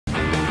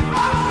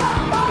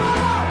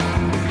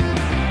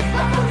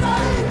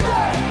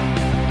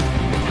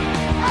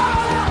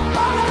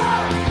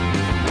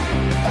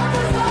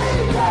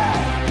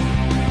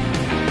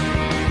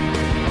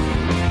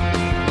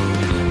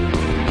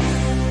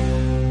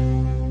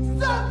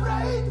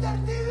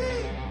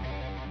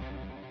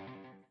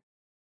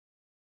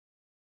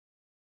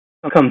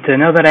welcome to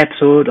another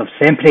episode of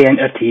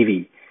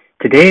SempreInterTV.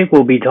 Today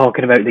we'll be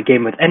talking about the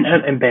game with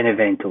Inter and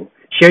Benevento.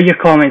 Share your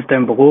comments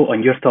down below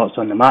on your thoughts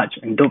on the match,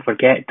 and don't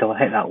forget to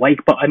hit that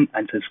like button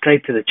and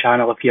subscribe to the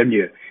channel if you're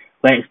new.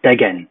 Let's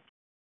dig in.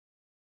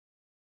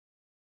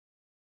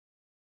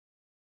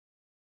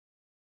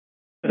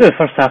 For the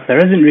first half, there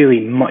isn't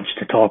really much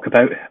to talk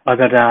about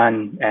other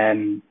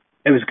than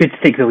it was good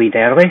to take the lead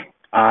early,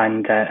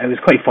 and it was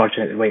quite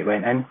fortunate the way it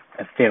went in.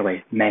 A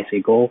fairly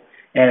messy goal.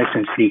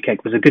 Eriksen's free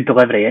kick was a good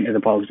delivery into the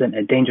box, in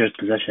a dangerous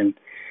position,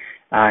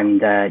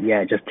 and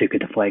it just took a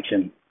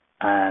deflection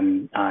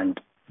and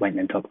went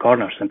in top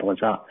corner. Simple as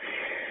that.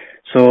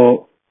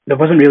 So there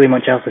wasn't really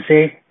much else to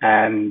say.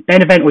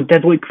 Benevento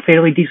did look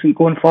fairly decent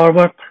going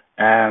forward,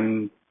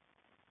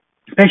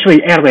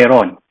 especially earlier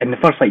on in the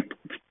first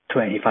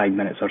 25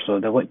 minutes or so.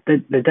 They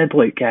did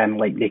look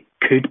like they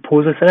could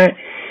pose a threat,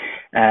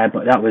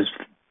 but that was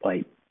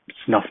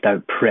snuffed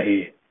out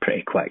pretty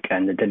quick,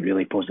 and they didn't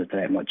really pose a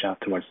threat much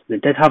afterwards. They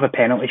did have a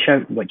penalty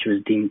shout, which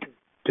was deemed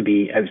to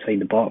be outside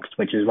the box,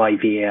 which is why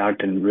VAR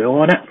didn't rule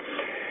on it,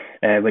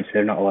 which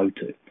they're not allowed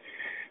to.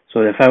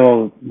 So the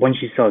foul,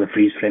 once you saw the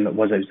freeze frame, it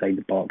was outside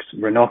the box.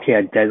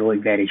 Ranocchia did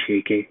look very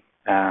shaky,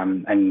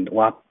 and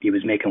he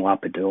was making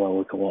Lapadula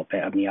look a lot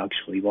better than he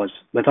actually was.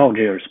 With all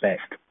due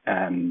respect,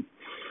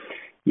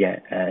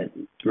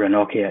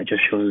 Ranocchia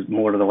just shows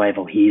more of the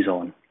level he's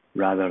on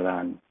rather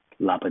than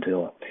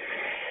Lapadula.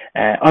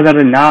 Other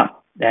than that,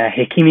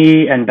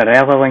 Hakimi and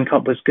Barella link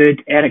up was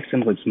good. Eriksen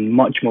looks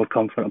much more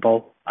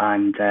comfortable,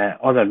 and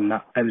other than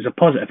that, it was a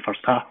positive first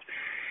half.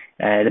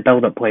 The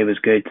build-up play was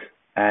good.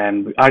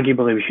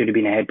 Arguably, we should have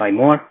been ahead by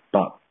more,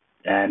 but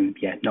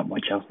not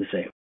much else to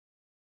say.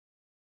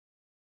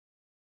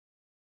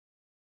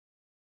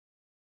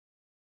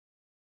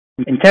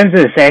 In terms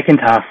of the second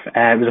half,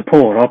 it was a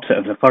polar opposite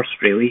of the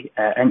first, really.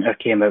 Inter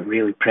came out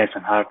really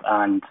pressing hard,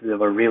 and they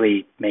were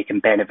really making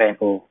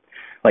Benevento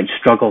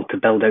struggle to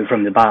build out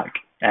from the back.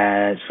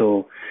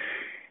 So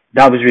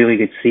that was really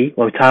good to see.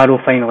 Lautaro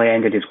finally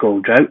ended his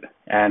goal drought.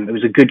 It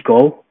was a good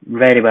goal,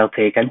 very well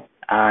taken,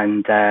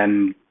 and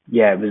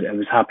it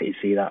was happy to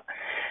see that.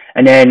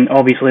 And then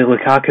obviously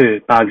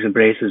Lukaku bags a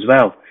brace as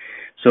well.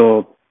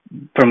 So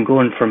from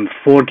going from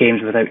 4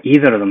 games without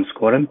either of them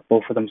scoring,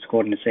 both of them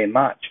scored in the same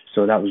match.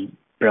 So that was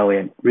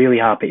brilliant. Really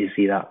happy to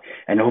see that,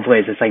 and hopefully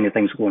it's a sign of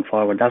things going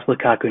forward. That's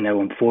Lukaku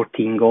now on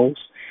 14 goals.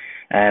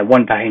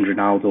 One behind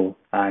Ronaldo,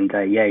 and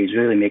he's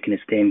really making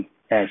his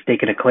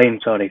stake a claim,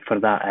 for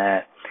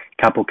that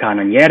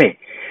Capocannoniere.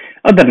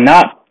 Other than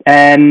that,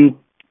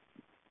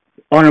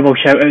 honourable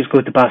shout-outs go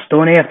to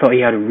Bastoni. I thought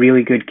he had a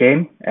really good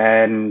game.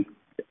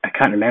 I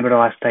can't remember the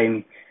last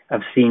time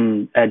I've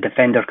seen a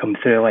defender come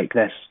through like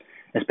this,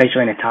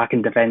 especially an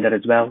attacking defender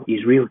as well.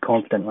 He's really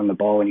confident on the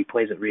ball, and he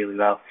plays it really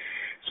well.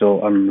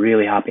 So I'm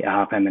really happy to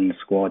have him in the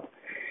squad.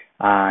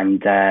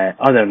 And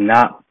other than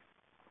that,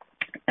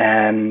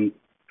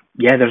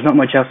 there's not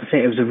much else to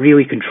say. It was a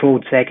really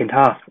controlled second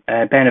half.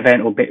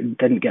 Benevento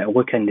didn't get a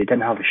look in. They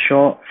didn't have a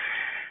shot.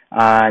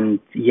 And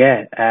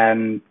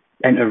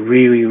Inter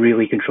really,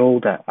 really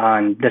controlled it.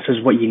 And this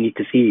is what you need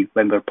to see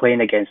when we're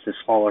playing against the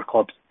smaller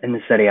clubs in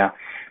the Serie A.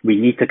 We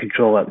need to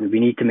control it. We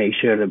need to make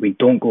sure that we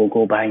don't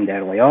go behind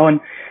early on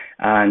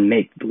and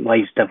make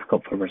life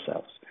difficult for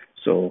ourselves.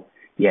 So,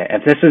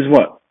 if this is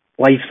what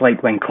life's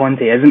like when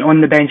Conte isn't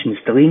on the bench and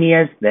Stellini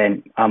is,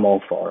 then I'm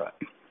all for it.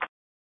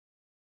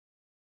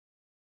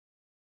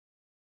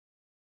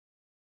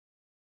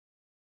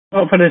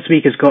 Well, for this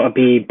week has got to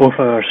be both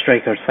of our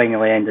strikers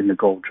finally ending the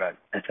goal drought.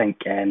 I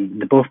think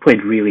they both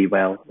played really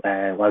well.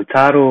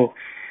 Lautaro,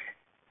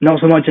 not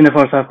so much in the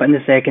first half, but in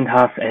the second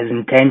half, his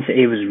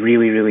intensity was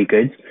really, really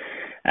good.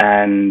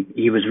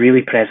 He was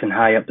really pressing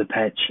high up the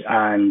pitch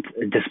and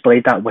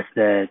displayed that with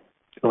the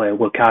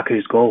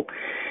Lukaku's goal.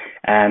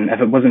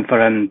 If it wasn't for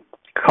him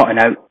cutting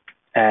out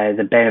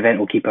the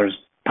Benevento keeper's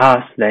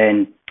pass,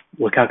 then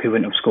Lukaku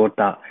wouldn't have scored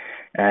that.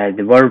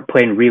 They were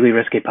playing really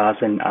risky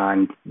passing,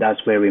 and that's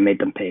where we made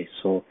them pay.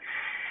 So,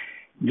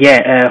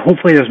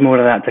 hopefully there's more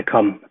of that to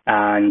come.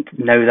 And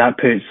now that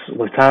puts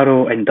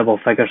Lautaro in double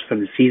figures for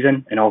the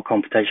season in all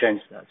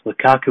competitions. That's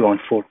Lukaku on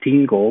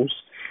 14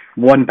 goals,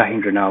 1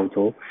 behind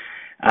Ronaldo.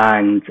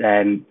 And,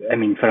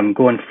 for him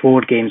going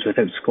 4 games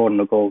without scoring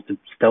a goal to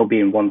still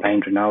being 1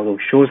 behind Ronaldo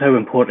shows how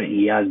important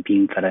he has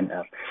been for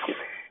Inter.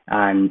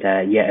 And,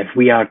 if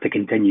we are to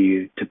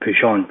continue to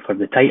push on for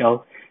the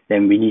title,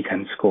 then we need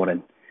him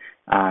scoring.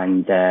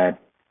 And I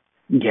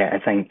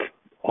think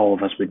all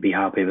of us would be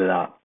happy with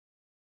that.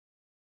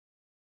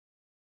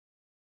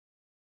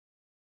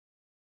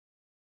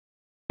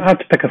 I have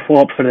to pick a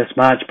flop for this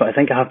match, but I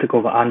think I have to go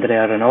with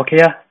Andrea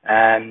Ranocchia.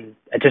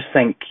 I just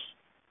think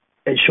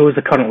it shows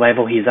the current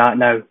level he's at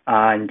now,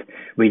 and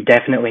we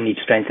definitely need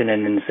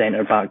strengthening in the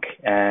centre back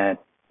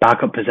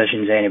backup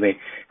positions anyway.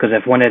 Because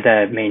if one of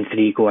the main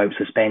 3 go out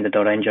suspended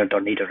or injured or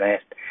need a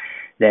rest,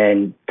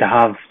 then to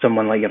have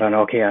someone like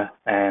Ranocchia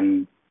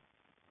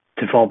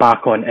to fall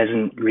back on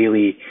doesn't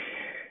really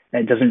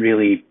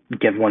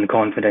give one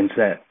confidence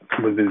that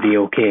we would be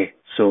okay.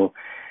 So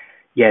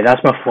Yeah,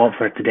 that's my flop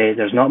for today.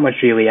 There's not much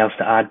really else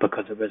to add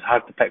because it was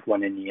hard to pick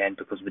one in the end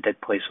because we did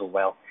play so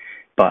well.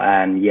 But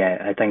yeah,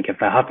 I think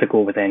if I have to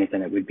go with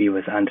anything, it would be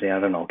with Andrea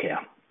Ranocchia.